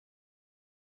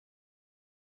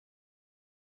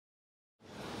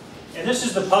And this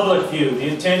is the public view. The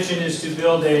intention is to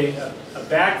build a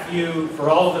back view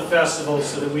for all of the festivals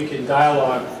so that we can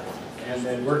dialogue and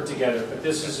then work together. But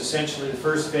this is essentially the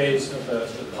first phase of the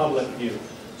public view.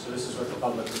 So this is what the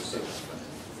public will see.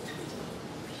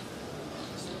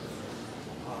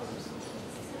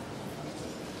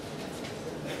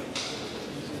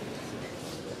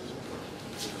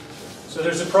 So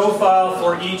there's a profile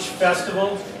for each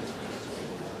festival.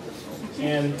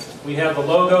 And we have the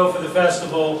logo for the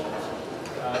festival,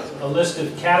 a list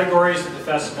of categories that the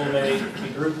festival may be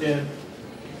grouped in,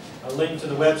 a link to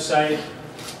the website,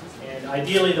 and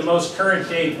ideally the most current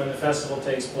date when the festival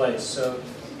takes place. So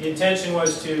the intention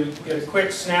was to get a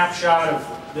quick snapshot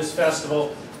of this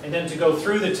festival and then to go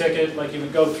through the ticket like you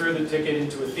would go through the ticket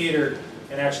into a theater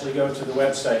and actually go to the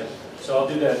website. So I'll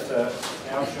do that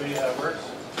now, I'll show you how it works.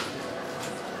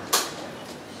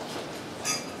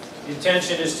 The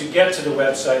intention is to get to the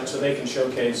website so they can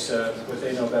showcase what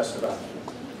they know best about.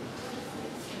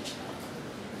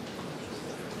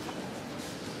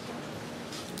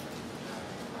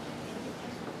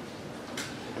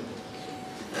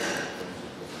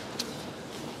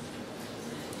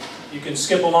 You can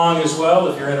skip along as well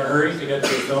if you're in a hurry to get to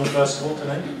a film festival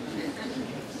tonight.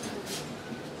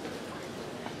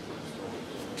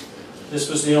 This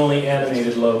was the only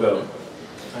animated logo.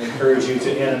 I encourage you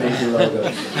to animate your logo.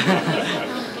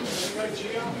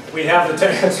 We have the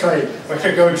tech, that's right. We're going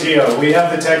to go Geo. We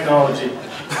have the technology.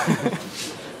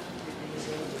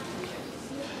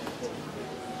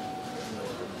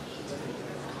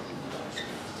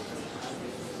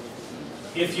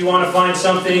 If you want to find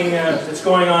something that's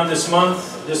going on this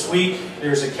month, this week,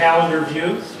 there's a calendar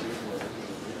view.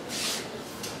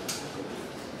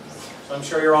 So I'm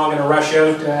sure you're all going to rush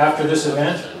out after this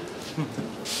event.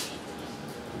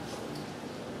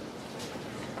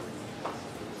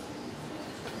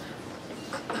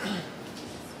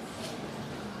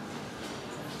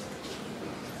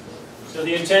 So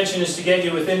the intention is to get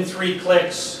you within 3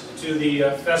 clicks to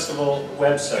the festival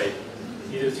website,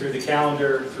 either through the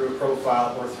calendar, through a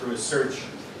profile, or through a search.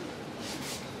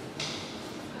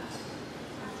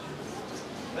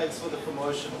 Thanks for the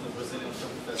promotion of the Brazilian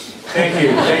Film Festival. Thank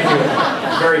you, thank you.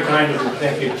 Very kind of you,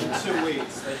 thank you. 2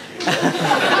 weeks, thank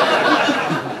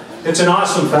you. It's an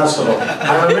awesome festival.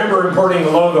 I remember importing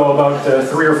the logo about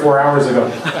 3 or 4 hours ago.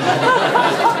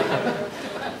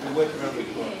 We work around the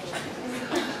clock.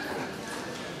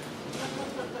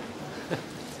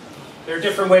 There are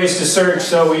different ways to search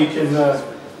so we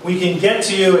can get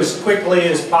to you as quickly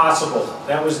as possible.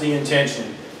 That was the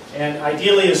intention. And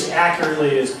ideally as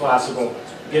accurately as possible,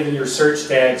 given your search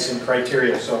tags and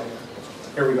criteria. So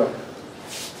here we go.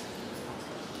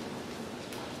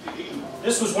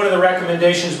 This was one of the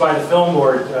recommendations by the Film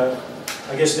Board.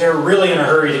 I guess they're really in a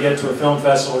hurry to get to a film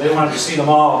festival. They wanted to see them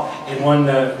all in one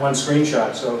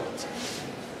screenshot. So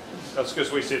that's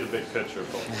because we see the big picture.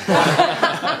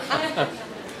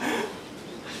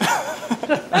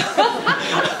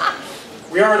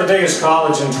 We are the biggest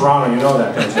college in Toronto, you know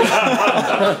that, don't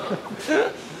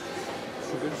you?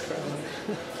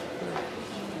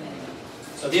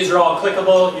 So these are all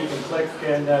clickable. You can click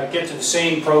and get to the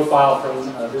same profile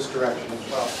from this direction as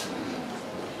well.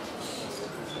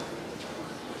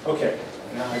 Okay,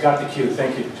 now I got the cue.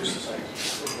 Thank you. Just a second.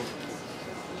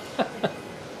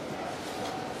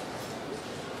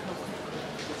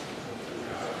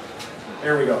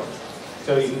 There we go.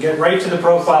 So you can get right to the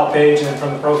profile page, and then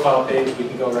from the profile page we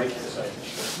can go right to the site.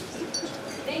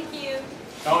 Thank you.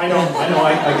 Oh, I know,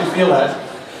 I can feel that.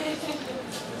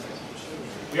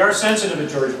 We are sensitive at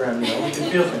George Brown, you know, we can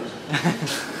feel things.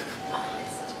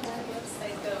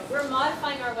 We're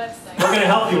modifying our website. We're going to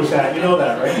help you with that, you know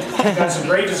that, right? We've got some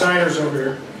great designers over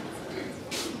here.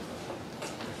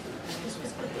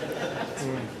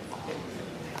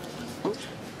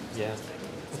 Yeah.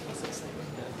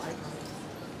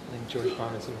 I think George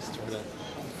Brown is going to start a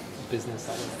business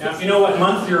out of it. Now, if you know what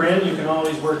month you're in, you can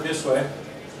always work this way.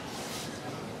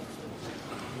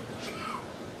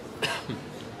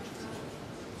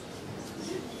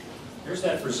 There's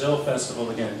that Brazil festival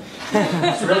again.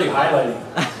 It's really highlighting.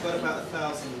 I've got about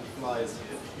 1,000 flies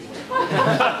here.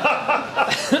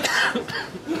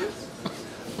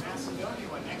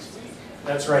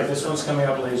 That's right, this one's coming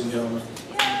up, ladies and gentlemen.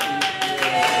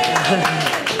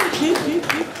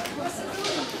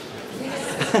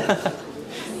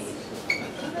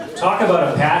 Talk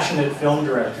about a passionate film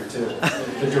director, too.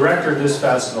 The director of this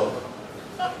festival.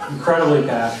 Incredibly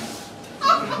passionate.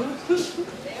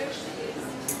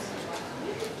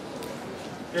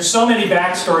 There's so many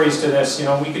backstories to this, you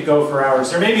know, we could go for hours.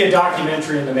 There may be a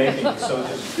documentary in the making, so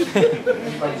just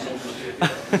anybody's interested.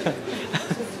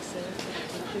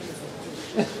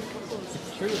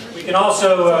 can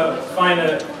also find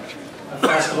a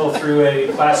festival through a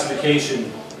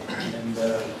classification. And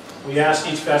we asked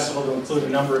each festival to include a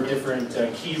number of different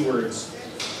keywords.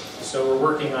 So we're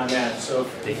working on that. So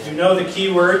if you know the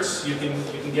keywords, you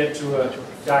can get to a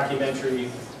documentary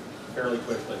fairly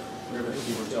quickly. Whatever the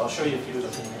keywords are. I'll show you a few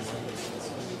of them.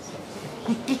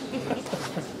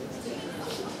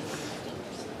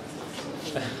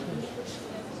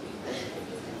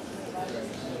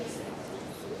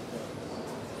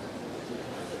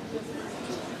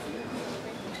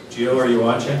 Gio, are you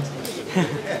watching?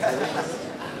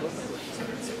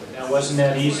 Now, wasn't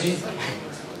that easy?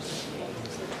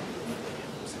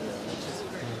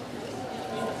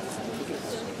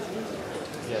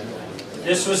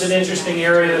 This was an interesting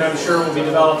area that I'm sure will be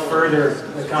developed further,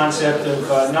 the concept of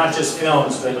not just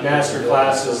films, but master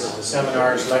classes,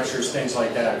 seminars, lectures, things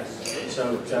like that.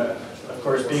 So, of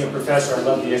course, being a professor, I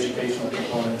love the educational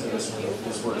component to this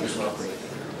work as well.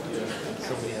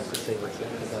 Somebody has to say what's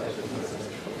about everything.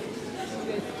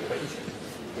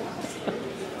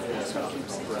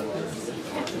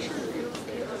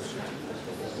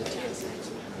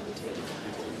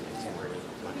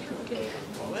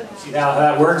 See how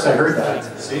that works? I heard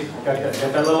that. See? Got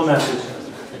that little message.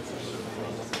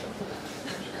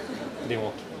 They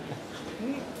won't.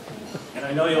 And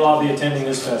I know you'll all be attending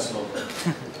this festival.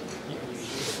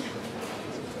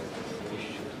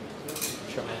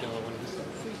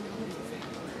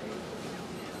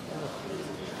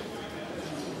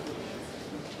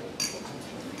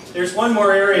 There's one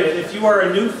more area. If you are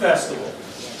a new festival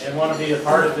and want to be a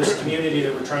part of this community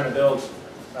that we're trying to build,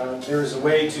 there's a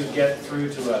way to get through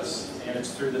to us, and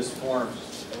it's through this form.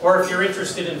 Or if you're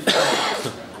interested in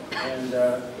film, and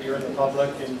you're in the public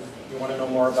and you want to know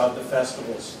more about the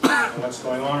festivals and what's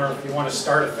going on, or if you want to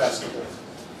start a festival,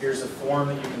 here's a form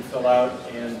that you can fill out.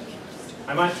 And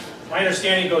my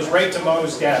understanding goes right to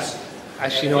Mo's desk.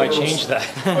 Actually, no, I changed that.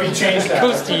 Oh, you changed that. It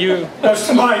goes to you. It goes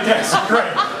to my desk,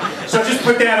 great. So just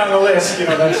put that on the list, you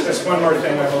know, that's one more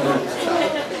thing I will do.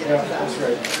 Yeah, that's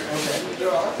right. Okay.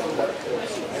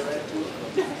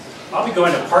 I'll be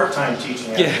going to part-time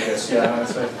teaching after this. Yeah,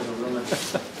 that's right. For the rumor.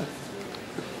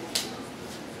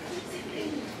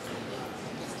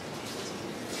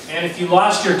 And if you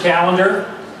lost your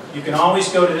calendar, you can always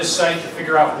go to this site to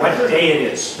figure out what day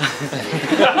it is.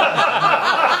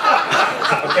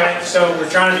 Okay, so we're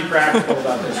trying to be practical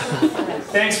about this.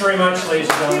 Thanks very much, ladies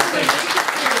and gentlemen. Thanks.